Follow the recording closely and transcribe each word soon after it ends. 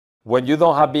When you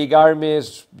don't have big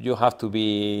armies, you have to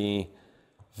be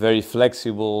very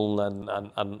flexible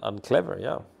and clever,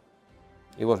 yeah.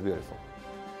 It was beautiful.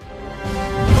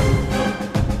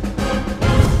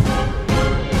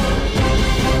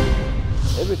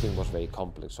 Everything was very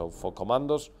complex. So for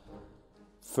Commandos,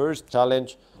 first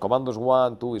challenge, Commandos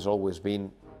 1, 2 is always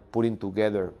been putting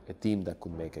together a team that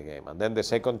could make a game. And then the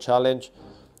second challenge,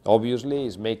 obviously,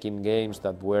 is making games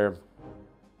that were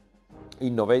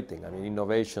innovating. I mean,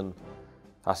 innovation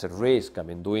has a risk. I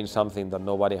mean, doing something that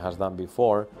nobody has done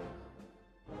before.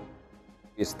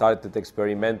 We started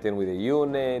experimenting with the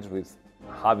units, with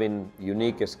having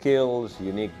unique skills,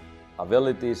 unique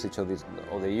abilities, each of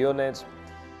the units.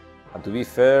 And to be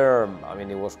fair, I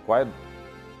mean, it was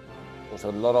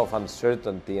a lot of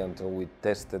uncertainty until we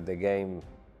tested the game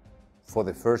for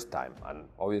the first time. And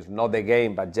obviously not the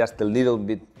game, but just a little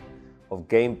bit of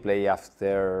gameplay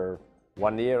after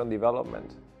 1 year on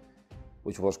development,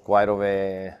 which was quite of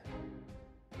a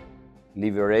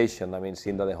liberation. I mean,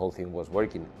 seeing that the whole thing was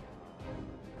working.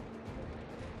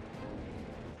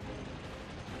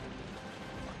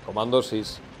 Comandos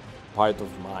is part of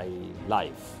my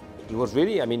life. It was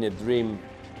really, I mean, a dream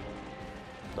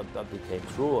that became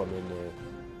true. I mean,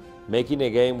 making a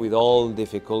game with all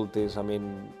difficulties, I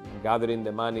mean, gathering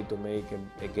the money to make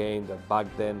a game that back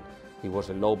then it was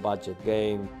a low-budget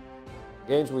game.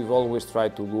 Games we've always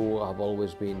tried to do have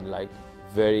always been like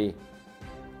very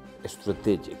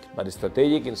strategic, but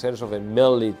strategic in sense of a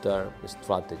military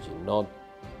strategy, not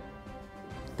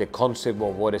the concept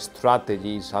of what a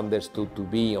strategy is understood to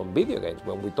be on video games.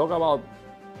 When we talk about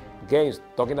games,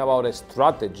 talking about a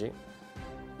strategy,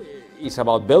 it's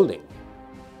about building.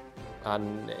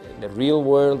 And in the real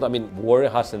world, I mean, war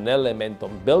has an element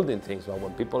of building things, but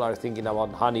when people are thinking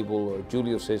about Hannibal or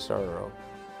Julius Caesar or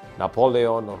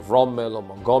Napoleon or Rommel or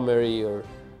Montgomery, or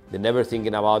they're never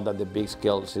thinking about that the big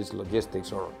skills is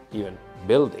logistics or even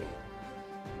building.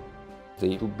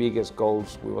 The two biggest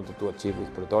goals we wanted to achieve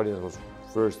with Praetorians was,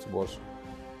 first was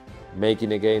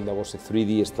making a game that was a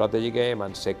 3D strategy game,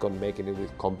 and second, making it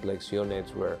with complex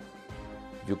units where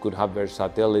you could have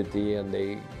versatility and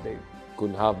they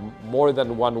could have more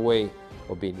than one way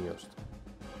of being used.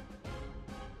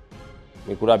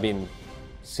 We could have been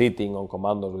sitting on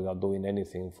Commandos without doing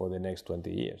anything for the next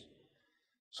 20 years.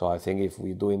 So I think if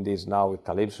we're doing this now with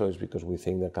Calypso, it's because we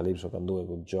think that Calypso can do a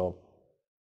good job,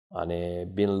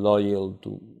 and being loyal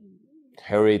to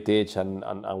heritage and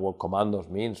what Commandos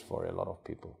means for a lot of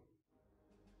people.